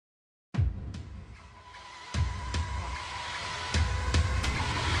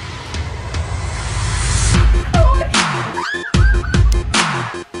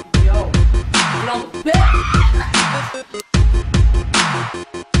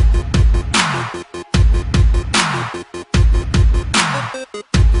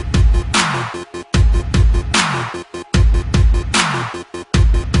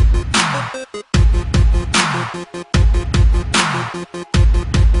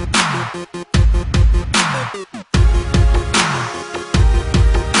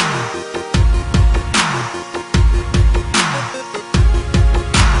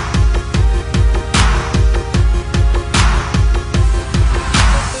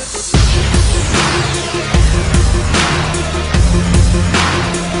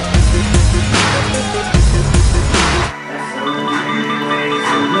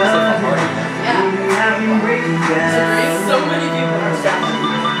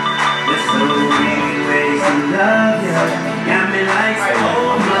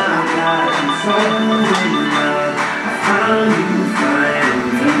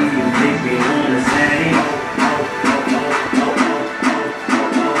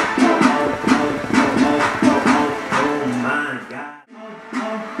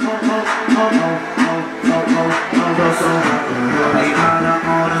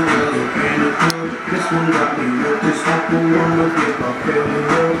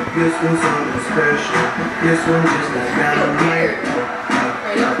This one's something special. This one just like dynamite.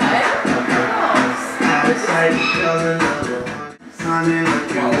 Outside the color of the sunny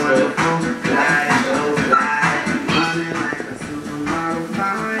looking wonderful. Fly, so fly. Running like a supermodel.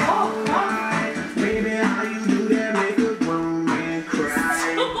 Fly, oh, fly. Baby, how you do that make a grown man cry.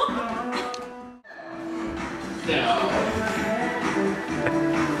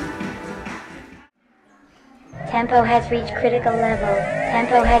 Tempo has reached critical level.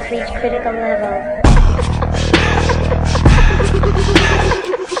 Tempo has reached critical level.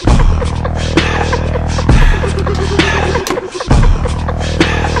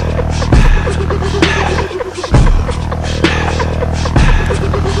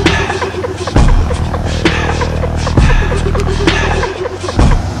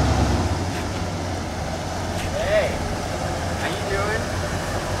 Hey, how you doing?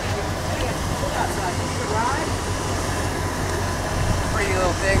 Pretty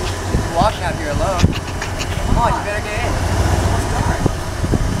little thing walking out here alone. Come on, you better get in. It's dark.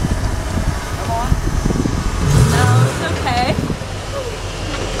 Come on. No, it's okay.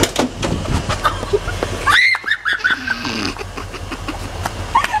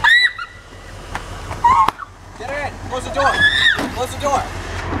 Get her in. Close the door. Close the door.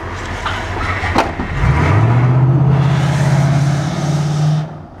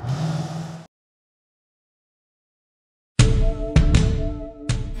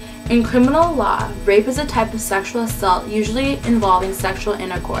 In criminal law, rape is a type of sexual assault usually involving sexual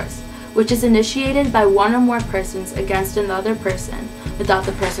intercourse, which is initiated by one or more persons against another person without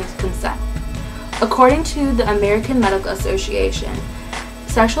the person's consent. According to the American Medical Association,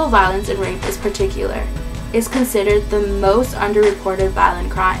 sexual violence and rape is considered the most underreported violent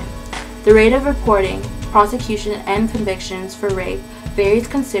crime. The rate of reporting, prosecution, and convictions for rape varies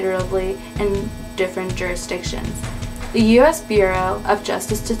considerably in different jurisdictions. The U.S. Bureau of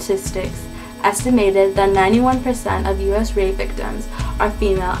Justice Statistics estimated that 91% of U.S. rape victims are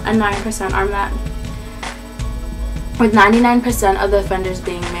female and 9% are men, with 99% of the offenders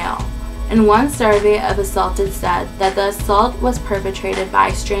being male. And one survey of assaulted said that the assault was perpetrated by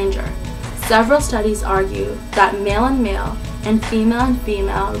a stranger. Several studies argue that male and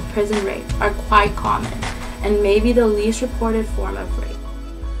female prison rape are quite common and may be the least reported form of rape.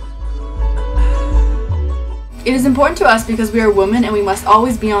 It is important to us because we are women and we must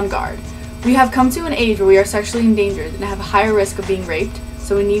always be on guard. We have come to an age where we are sexually endangered and have a higher risk of being raped,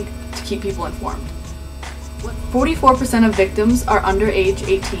 so we need to keep people informed. 44% of victims are under age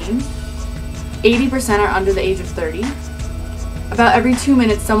 18, 80% are under the age of 30. About every 2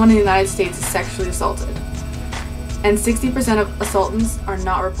 minutes someone in the United States is sexually assaulted, and 60% of assaultants are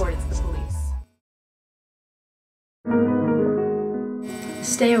not reported to the police.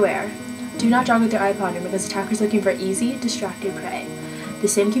 Stay aware. Do not jog with your iPod on because attackers are looking for easy, distracted prey. The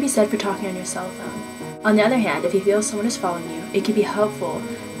same can be said for talking on your cell phone. On the other hand, if you feel someone is following you, it can be helpful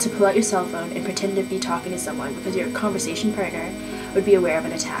to pull out your cell phone and pretend to be talking to someone because your conversation partner would be aware of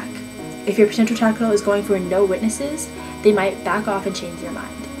an attack. If your potential attacker is going for no witnesses, they might back off and change their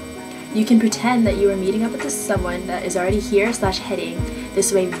mind. You can pretend that you are meeting up with someone that is already here/heading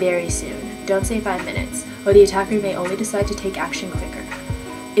this way very soon. Don't say 5 minutes, or the attacker may only decide to take action quicker.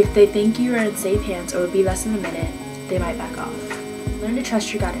 If they think you are in safe hands or will be less than a minute, they might back off. Learn to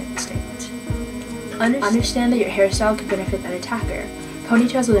trust your gut instinct. Understand that your hairstyle could benefit an attacker.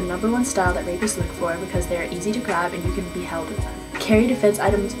 Ponytails are the #1 style that rapists look for because they are easy to grab and you can be held with them. Carry defense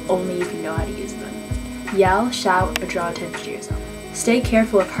items only if you know how to use them. Yell, shout, or draw attention to yourself. Stay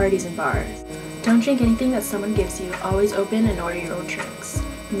careful at parties and bars. Don't drink anything that someone gives you. Always open and order your own drinks.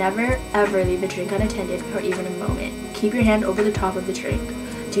 Never, ever leave a drink unattended for even a moment. Keep your hand over the top of the drink.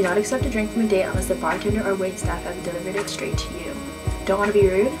 Do not accept a drink from a date unless the bartender or waitstaff have delivered it straight to you. Don't want to be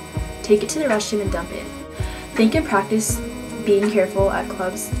rude? Take it to the restroom and dump it. Think and practice being careful at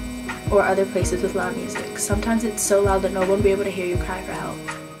clubs or other places with loud music. Sometimes it's so loud that no one will be able to hear you cry for help.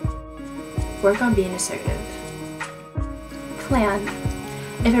 Work on being assertive. Plan.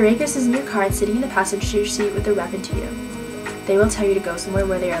 If a rapist is in your car and sitting in the passenger seat with a weapon to you, they will tell you to go somewhere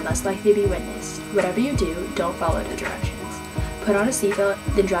where they are less likely to be witnessed. Whatever you do, don't follow the directions. Put on a seatbelt,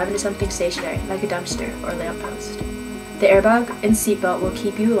 then drive into something stationary, like a dumpster or a lamppost. The airbag and seatbelt will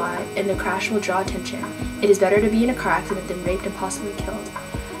keep you alive, and the crash will draw attention. It is better to be in a car accident than raped and possibly killed.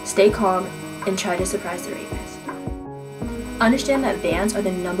 Stay calm and try to surprise the rapist. Understand that vans are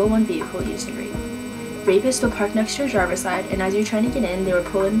the #1 vehicle used in rape. Rapists will park next to your driver's side, and as you're trying to get in, they will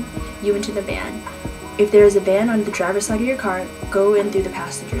pull you into the van. If there is a van on the driver's side of your car, go in through the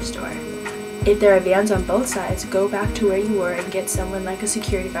passenger's door. If there are vans on both sides, go back to where you were and get someone like a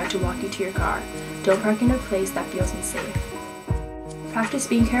security guard to walk you to your car. Don't park in a place that feels unsafe. Practice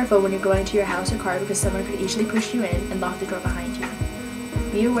being careful when you're going to your house or car because someone could easily push you in and lock the door behind you.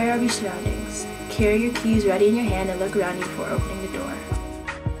 Be aware of your surroundings. Carry your keys ready in your hand and look around you before opening the door.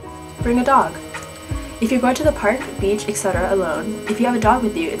 Bring a dog. If you're going to the park, beach, etc. alone, if you have a dog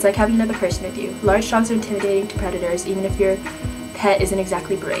with you, it's like having another person with you. Large dogs are intimidating to predators even if your pet isn't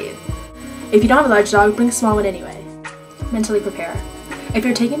exactly brave. If you don't have a large dog, bring a small one anyway. Mentally prepare. If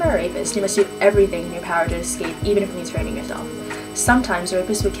you're taken by a rapist, you must do everything in your power to escape, even if it means hurting yourself. Sometimes a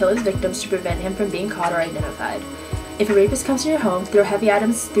rapist will kill his victims to prevent him from being caught or identified. If a rapist comes to your home, throw heavy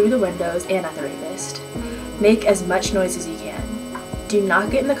items through the windows and at the rapist. Make as much noise as you can. Do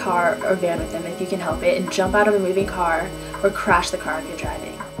not get in the car or van with them if you can help it, and jump out of a moving car or crash the car if you're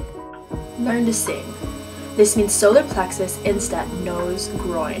driving. Learn to sing. This means solar plexus, instep, nose,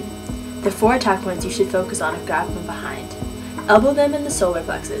 groin. The 4 attack points you should focus on if grabbed from behind. Elbow them in the solar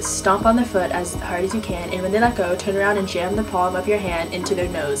plexus, stomp on their foot as hard as you can, and when they let go, turn around and jam the palm of your hand into their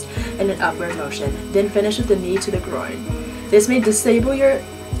nose in an upward motion. Then finish with the knee to the groin. This may disable your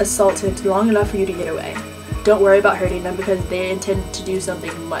assailants long enough for you to get away. Don't worry about hurting them because they intend to do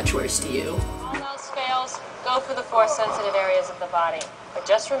something much worse to you. All else fails, go for the 4 sensitive areas of the body. But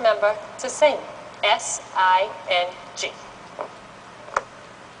just remember to sing. S-I-N-G.